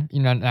 10,000.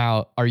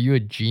 Now, are you a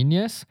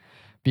genius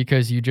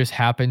because you just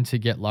happen to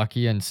get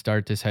lucky and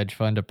start this hedge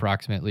fund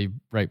approximately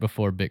right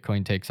before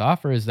Bitcoin takes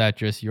off? Or is that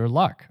just your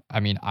luck? I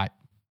mean,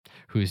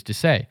 who's to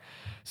say?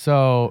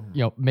 So,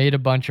 made a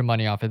bunch of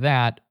money off of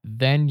that,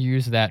 then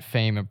used that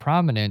fame and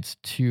prominence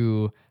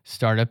to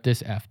start up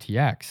this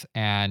FTX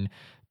and,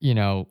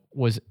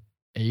 was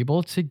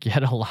able to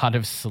get a lot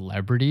of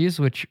celebrities,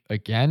 which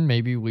again,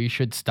 maybe we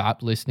should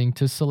stop listening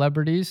to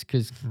celebrities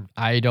because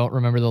I don't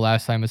remember the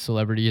last time a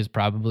celebrity has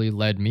probably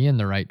led me in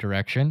the right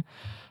direction.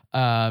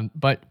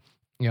 But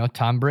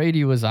Tom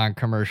Brady was on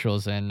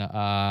commercials,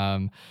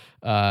 and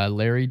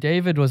Larry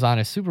David was on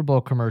a Super Bowl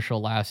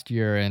commercial last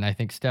year, and I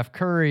think Steph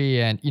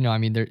Curry, and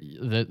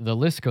the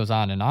list goes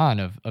on and on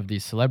of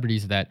these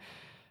celebrities that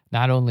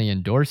not only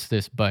endorsed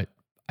this, but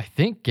I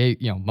think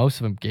most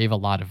of them gave a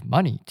lot of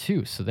money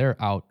too, so they're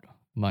out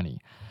money,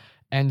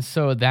 and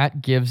so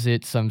that gives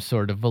it some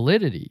sort of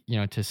validity,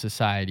 to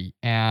society.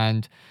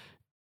 And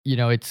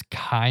it's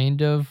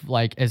kind of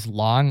like as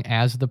long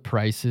as the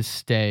prices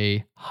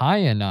stay high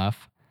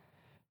enough,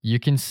 you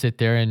can sit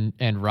there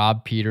and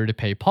rob Peter to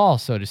pay Paul,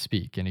 so to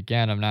speak. And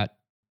again, I'm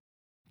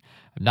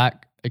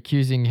not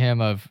accusing him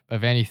of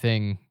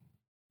anything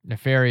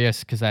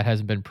nefarious because that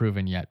hasn't been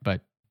proven yet.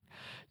 But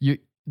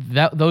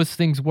those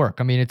things work.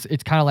 I mean,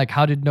 it's kind of like,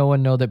 how did no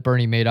one know that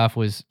Bernie Madoff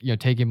was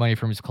taking money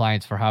from his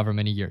clients for however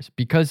many years?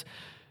 Because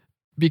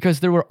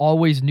there were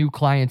always new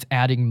clients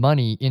adding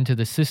money into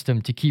the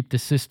system to keep the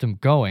system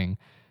going.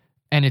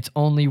 And it's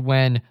only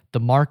when the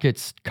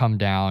markets come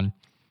down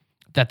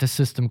that the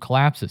system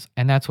collapses.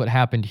 And that's what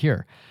happened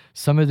here.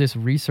 Some of this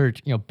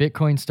research,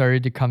 Bitcoin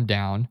started to come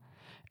down,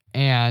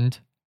 and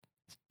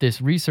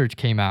this research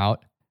came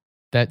out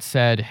that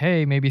said,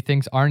 hey, maybe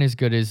things aren't as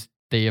good as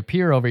they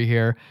appear over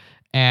here.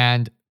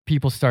 And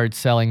people started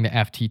selling the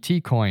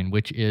FTT coin,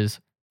 which is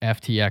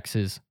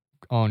FTX's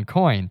own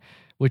coin,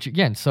 which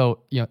again, so,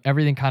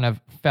 everything kind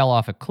of fell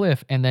off a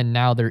cliff, and then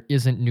now there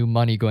isn't new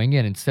money going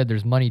in. Instead,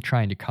 there's money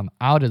trying to come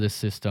out of the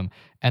system.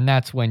 And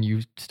that's when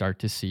you start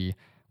to see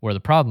where the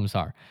problems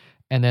are.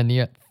 And then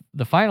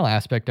the final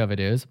aspect of it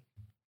is,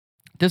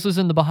 this was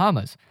in the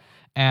Bahamas.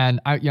 And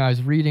I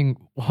was reading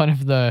one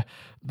of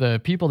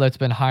the people that's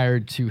been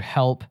hired to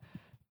help,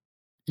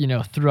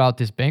 throughout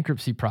this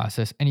bankruptcy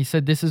process. And he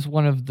said, this is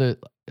one of the,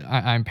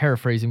 I'm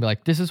paraphrasing, but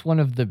like, this is one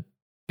of the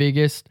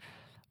biggest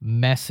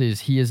messes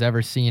he has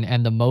ever seen,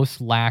 and the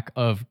most lack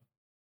of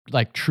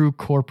like true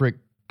corporate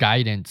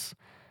guidance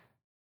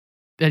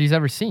that he's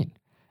ever seen.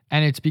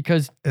 And it's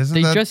because Isn't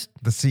that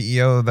the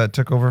CEO that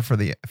took over for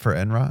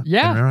Enron?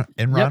 Yeah.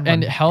 Enron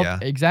and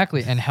helped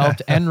exactly, and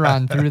helped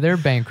Enron through their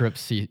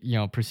bankruptcy,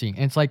 proceeding.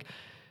 And it's like,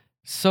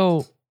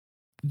 so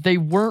they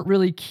weren't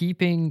really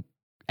keeping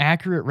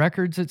accurate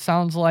records, it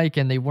sounds like,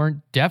 and they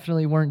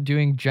definitely weren't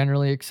doing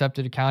generally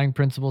accepted accounting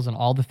principles and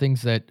all the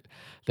things that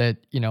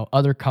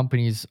other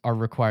companies are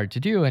required to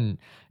do. And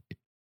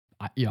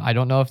I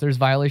don't know if there's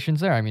violations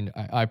there. I mean,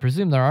 I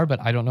presume there are, but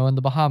I don't know in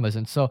the Bahamas.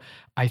 And so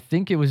I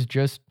think it was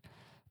just,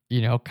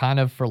 kind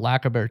of, for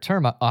lack of a better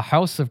term, a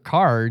house of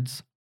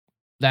cards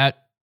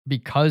that,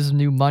 because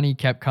new money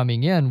kept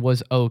coming in,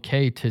 was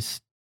okay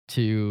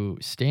to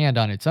stand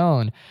on its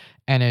own.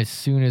 And as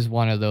soon as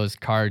one of those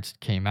cards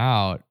came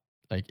out,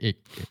 like it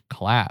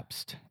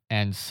collapsed.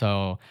 And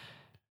so,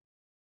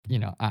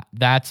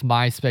 that's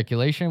my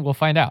speculation. We'll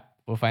find out.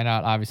 We'll find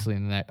out, obviously,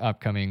 in the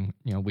upcoming,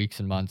 weeks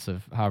and months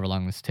of however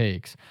long this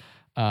takes,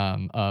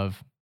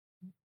 of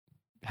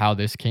how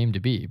this came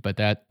to be. But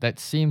that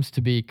seems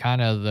to be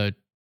kind of the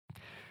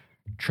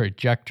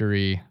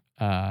trajectory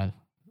that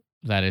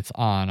it's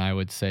on, I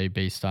would say,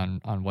 based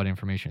on what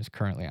information is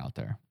currently out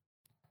there.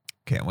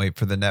 Can't wait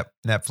for the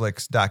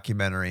Netflix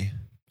documentary.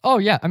 Oh,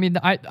 yeah. I mean,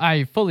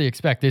 I fully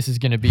expect this is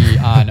going to be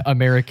on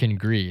American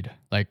greed.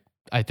 Like,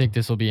 I think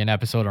this will be an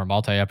episode or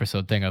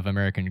multi-episode thing of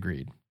American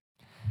greed.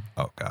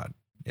 Oh, God.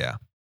 Yeah.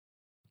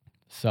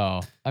 So,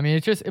 I mean,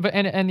 it's just, but,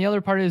 and the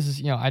other part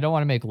is, I don't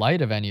want to make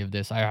light of any of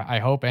this. I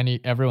hope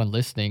everyone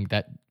listening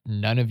that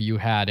none of you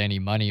had any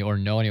money or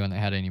know anyone that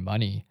had any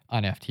money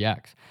on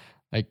FTX.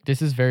 Like,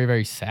 this is very,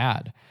 very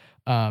sad,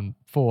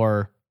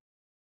 for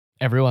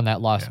everyone that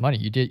lost money.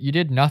 You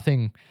did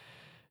nothing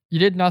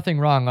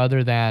wrong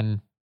other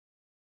than,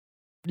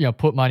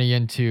 put money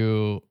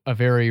into a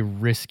very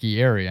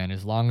risky area. And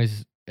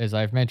as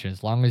I've mentioned,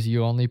 as long as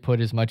you only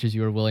put as much as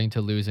you are willing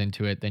to lose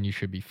into it, then you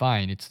should be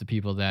fine. It's the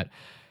people that,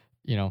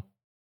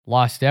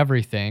 lost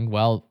everything.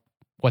 Well,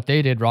 what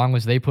they did wrong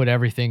was they put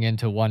everything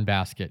into one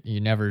basket.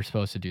 You're never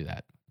supposed to do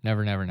that.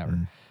 Never, never,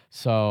 never.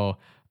 So,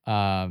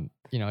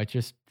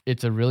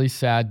 it's a really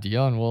sad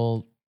deal, and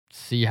we'll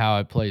see how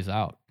it plays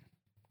out.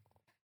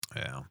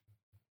 Yeah.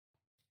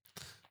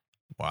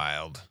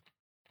 Wild.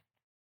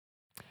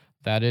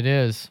 That it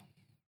is.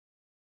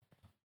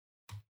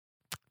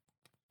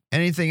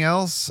 Anything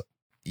else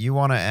you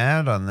want to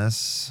add on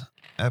this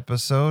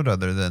episode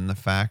other than the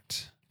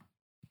fact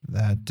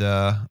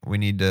that we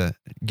need to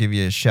give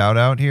you a shout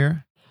out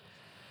here?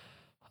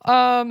 No,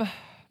 I'm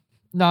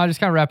just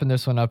kind of wrapping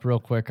this one up real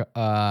quick.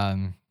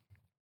 I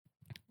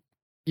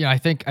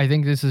think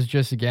this is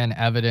just, again,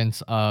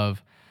 evidence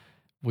of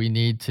we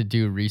need to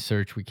do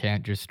research. We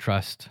can't just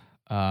trust,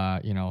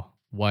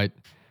 what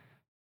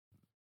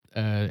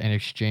an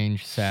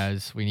exchange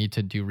says. We need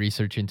to do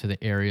research into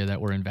the area that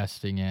we're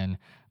investing in,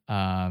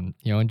 and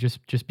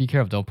just be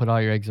careful. Don't put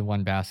all your eggs in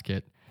one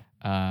basket,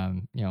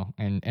 and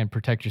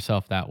protect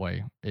yourself that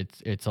way.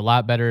 It's a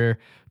lot better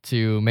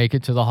to make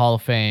it to the Hall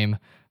of Fame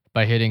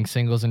by hitting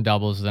singles and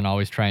doubles than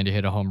always trying to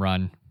hit a home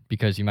run,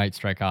 because you might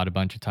strike out a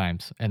bunch of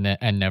times and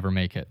never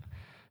make it.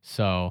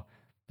 So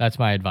that's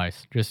my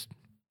advice. Just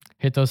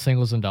hit those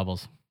singles and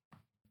doubles.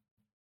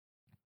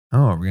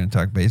 Oh, are we going to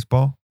talk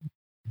baseball?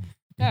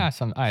 Yeah,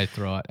 I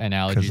throw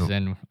analogies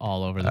in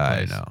all over the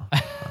place. I know.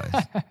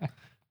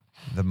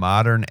 The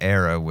modern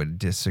era would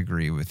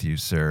disagree with you,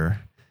 sir.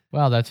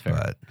 Well, that's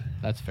fair.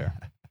 That's fair.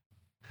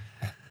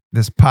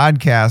 This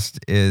podcast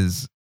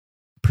is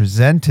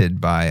presented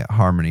by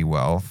Harmony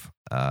Wealth,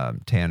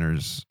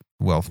 Tanner's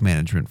wealth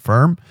management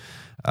firm.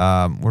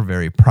 We're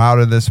very proud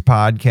of this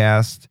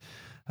podcast.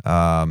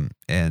 And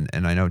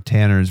I know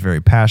Tanner is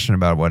very passionate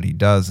about what he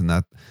does, and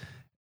that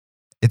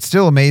it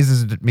still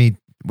amazes me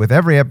with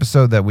every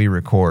episode that we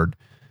record.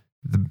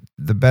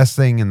 The best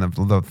thing and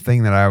the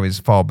thing that I always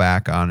fall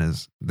back on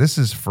is this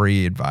is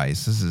free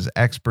advice. This is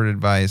expert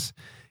advice.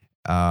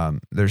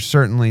 There's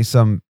certainly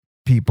some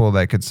people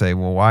that could say,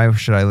 well, why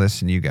should I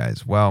listen to you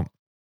guys? Well,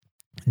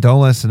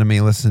 don't listen to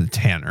me. Listen to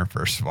Tanner,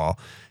 first of all,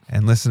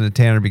 and listen to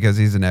Tanner because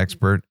he's an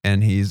expert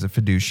and he's a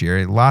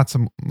fiduciary. Lots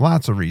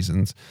of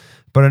reasons.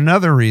 But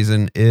another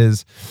reason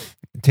is,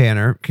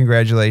 Tanner,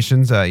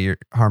 congratulations. Your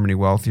Harmony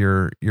Wealth,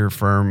 your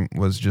firm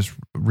was just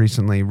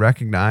recently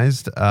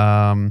recognized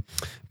by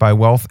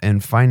Wealth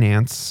and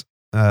Finance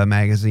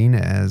magazine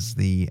as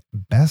the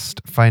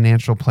best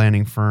financial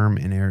planning firm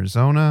in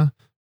Arizona,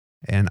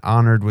 and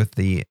honored with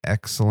the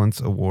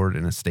Excellence Award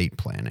in Estate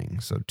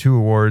Planning. So 2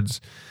 awards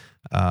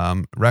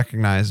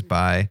recognized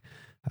by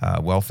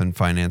Wealth and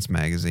Finance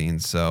magazine.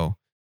 So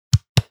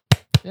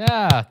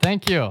yeah,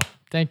 thank you.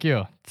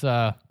 It's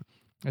a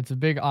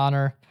big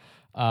honor.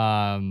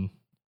 And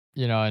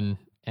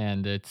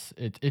it's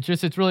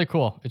really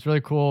cool. It's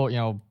really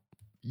cool.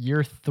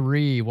 Year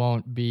 3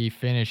 won't be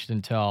finished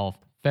until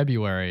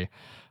February.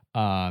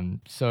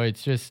 So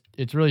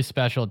it's really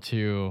special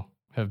to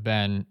have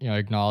been,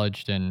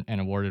 acknowledged and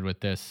awarded with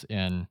this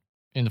in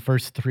the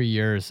first 3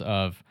 years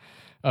of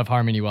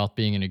Harmony Wealth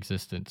being in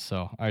existence.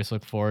 So I just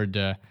look forward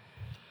to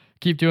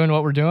keep doing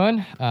what we're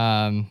doing.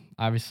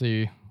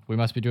 Obviously we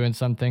must be doing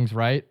some things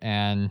right,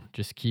 and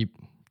just keep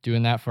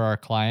doing that for our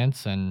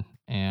clients and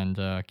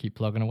keep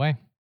plugging away.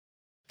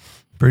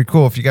 Pretty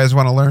cool. If you guys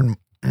want to learn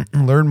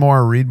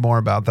more, read more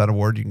about that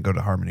award, you can go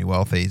to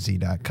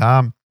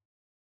harmonywealthaz.com.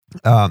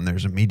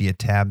 There's a media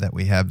tab that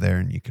we have there,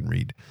 and you can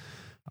read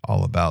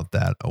all about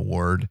that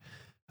award.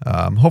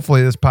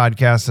 Hopefully this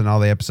podcast and all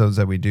the episodes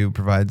that we do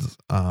provides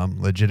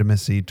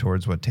legitimacy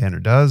towards what Tanner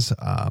does.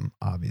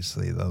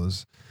 Obviously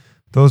those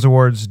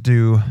awards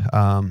do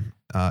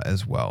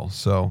as well.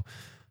 So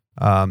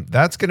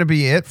that's going to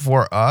be it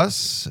for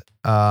us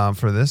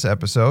for this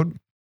episode.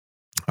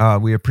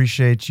 We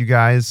appreciate you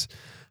guys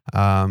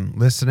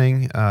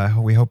listening.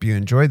 We hope you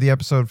enjoyed the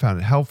episode, found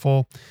it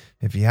helpful.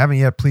 If you haven't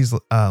yet, please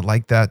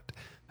like that,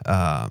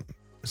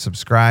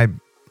 subscribe,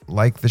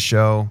 like the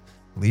show,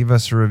 leave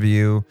us a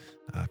review.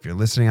 If you're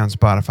listening on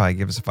Spotify,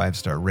 give us a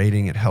 5-star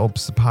rating. It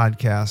helps the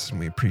podcast, and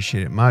we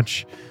appreciate it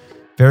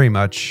very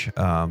much.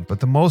 But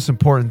the most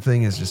important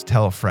thing is just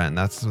tell a friend.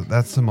 That's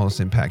the most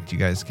impact you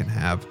guys can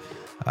have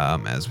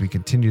as we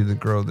continue to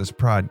grow this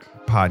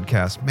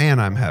podcast. Man,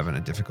 I'm having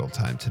a difficult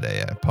time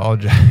today. I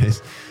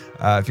apologize.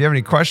 If you have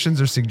any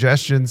questions or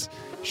suggestions,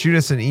 shoot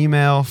us an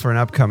email for an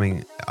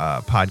upcoming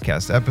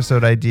podcast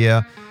episode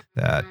idea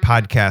at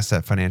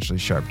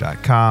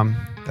podcast@financiallysharp.com.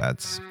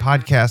 That's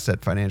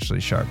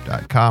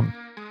podcast@financiallysharp.com.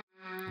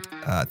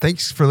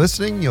 Thanks for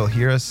listening. You'll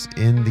hear us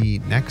in the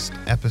next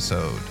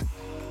episode.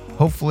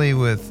 hopefully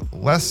with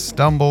less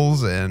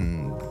stumbles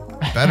and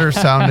better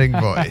sounding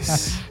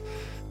voice.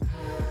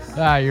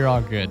 You're all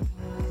good.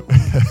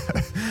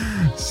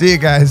 See you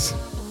guys.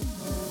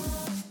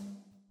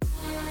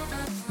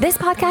 This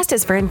podcast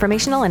is for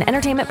informational and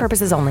entertainment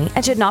purposes only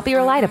and should not be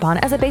relied upon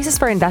as a basis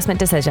for investment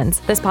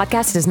decisions. This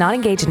podcast does not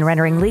engage in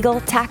rendering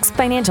legal, tax,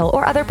 financial,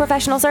 or other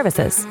professional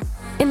services.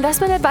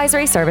 Investment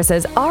advisory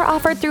services are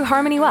offered through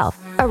Harmony Wealth,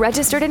 a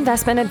registered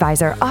investment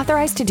advisor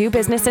authorized to do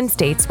business in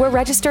states where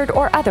registered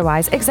or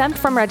otherwise exempt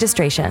from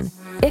registration.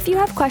 If you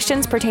have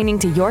questions pertaining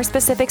to your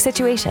specific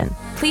situation,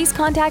 please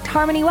contact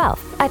Harmony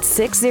Wealth at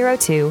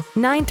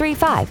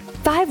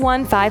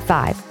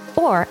 602-935-5155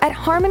 or at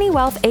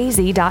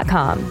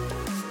harmonywealthaz.com.